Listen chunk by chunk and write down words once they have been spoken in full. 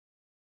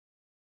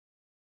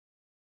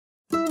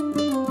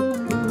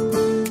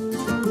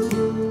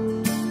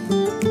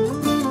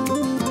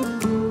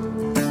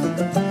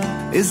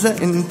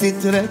وإذا انتي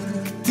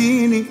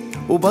تركتيني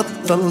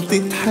وبطلتي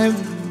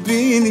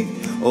تحبيني،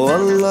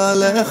 والله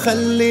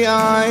لخلي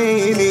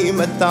عيني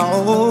ما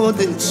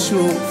تعود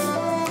تشوف.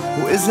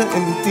 وإذا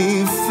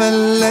انتي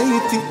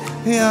فليتي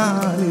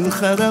يعني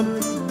انخرب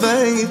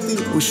بيتي،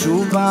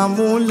 وشو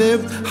بعمل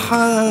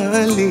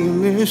بحالي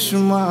مش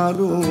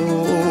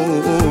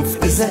معروف.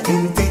 إذا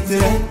انتي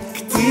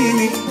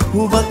تركتيني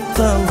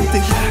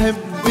وبطلتي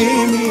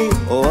تحبيني،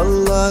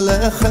 والله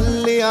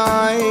لخلي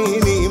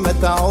عيني ما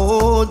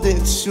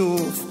تعود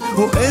تشوف.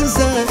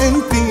 وإذا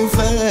انتي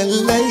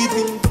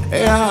فليتي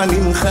يعني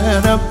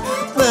انخرب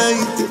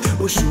بيتي،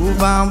 وشو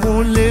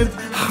بعمل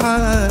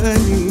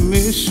بحالي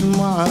مش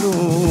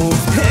معروف.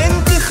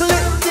 انتي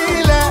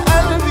خلقتي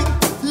لقلبي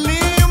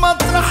ليه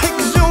مطرحك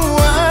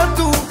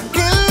جواته،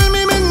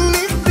 كلمة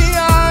منك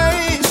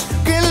بيعيش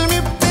كلمة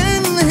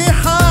بتنهي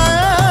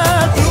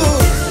حياته.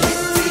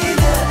 خلقتي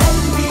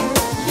لقلبي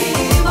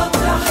ليه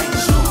مطرحك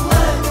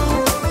جواته،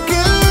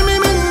 كلمة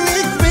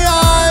منك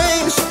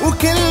بيعيش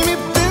وكلمة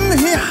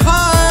بتنهي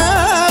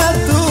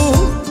حياته.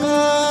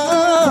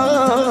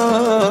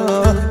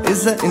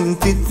 إذا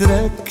انتي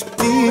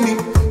تركتيني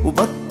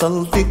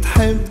وبطلتي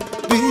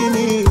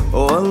تحبيني،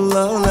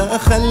 والله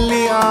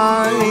لخلي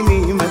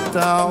عيني ما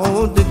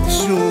تعود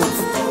تشوف.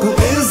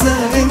 وإذا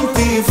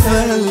انتي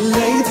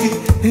فليتي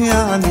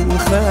يعني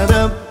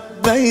انخرب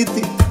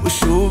بيتي،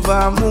 وشو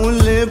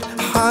بعمل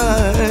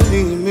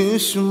بحالي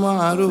مش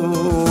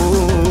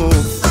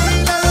معروف.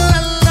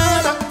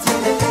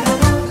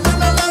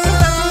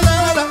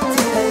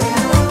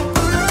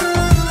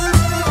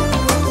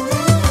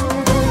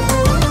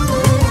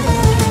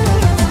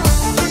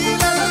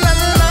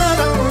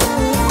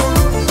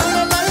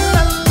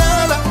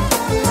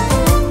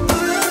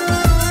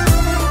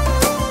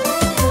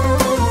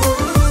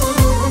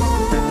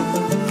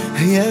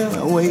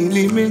 يا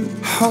ويلي من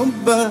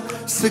حبه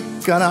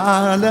سكر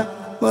على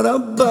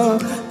مربى،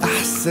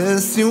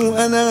 احساسي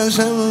وانا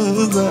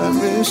جنبه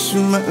مش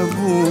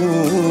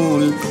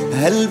مقبول.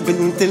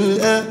 هالبنت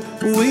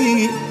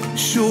القوية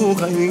شو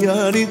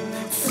غيرت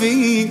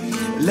في،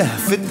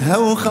 لهفتها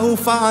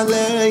وخوف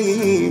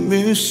علي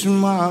مش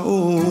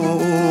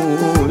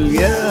معقول.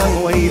 يا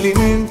ويلي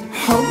من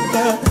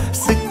حبه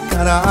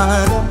سكر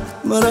على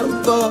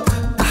مربى،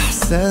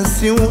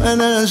 احساسي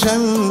وانا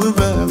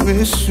جنبه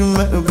مش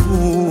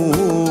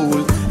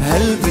مقبول.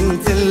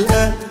 هالبنت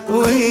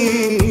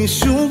القوية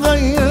شو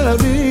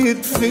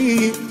غيرت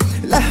فيه،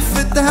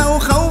 لهفتها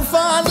وخوف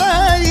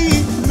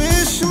علي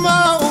مش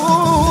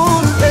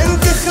معقول.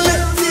 انت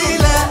خلقتي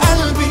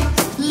لقلبي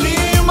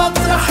ليه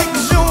مطرحك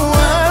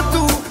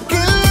جواته،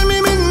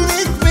 كلمة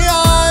منك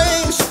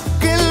بيعيش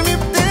كلمة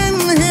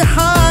بتنهي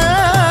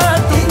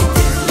حياته. انت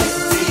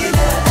خلقتي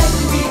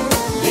لقلبي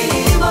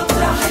ليه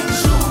مطرحك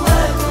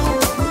جواته،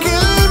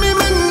 كلمة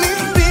منك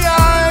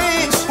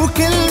بيعيش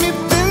وكلمة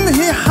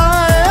بتنهي حياته.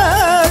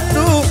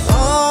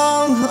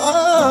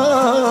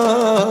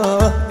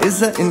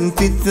 إذا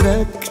انتي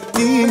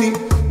تركتيني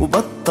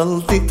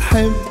وبطلتي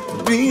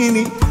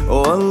تحبيني،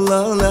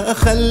 والله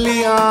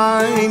لخلي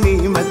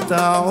عيني ما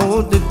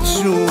تعود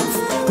تشوف.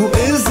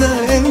 وإذا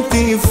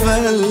انتي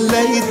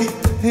فليتي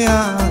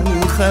يعني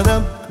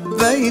انخرب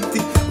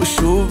بيتي،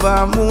 وشو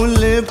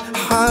بعمل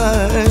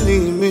بحالي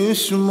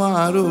مش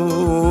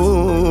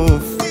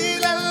معروف.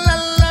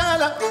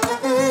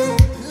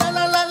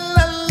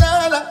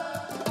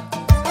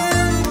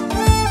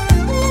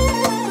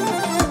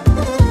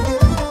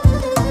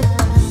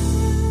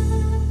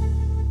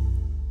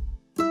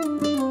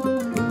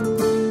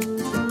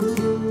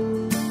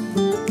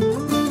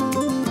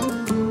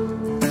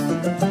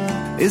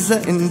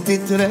 إذا انتي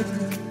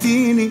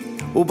تركتيني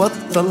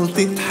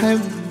وبطلتي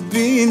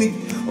تحبيني،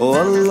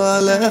 والله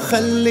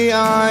لخلي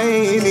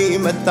عيني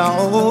ما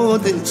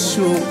تعود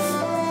تشوف.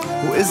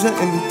 وإذا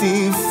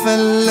انتي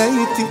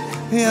فليتي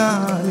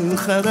يعني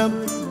انخرب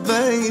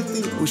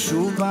بيتي،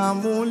 وشو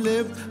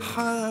بعمل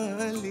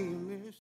بحالي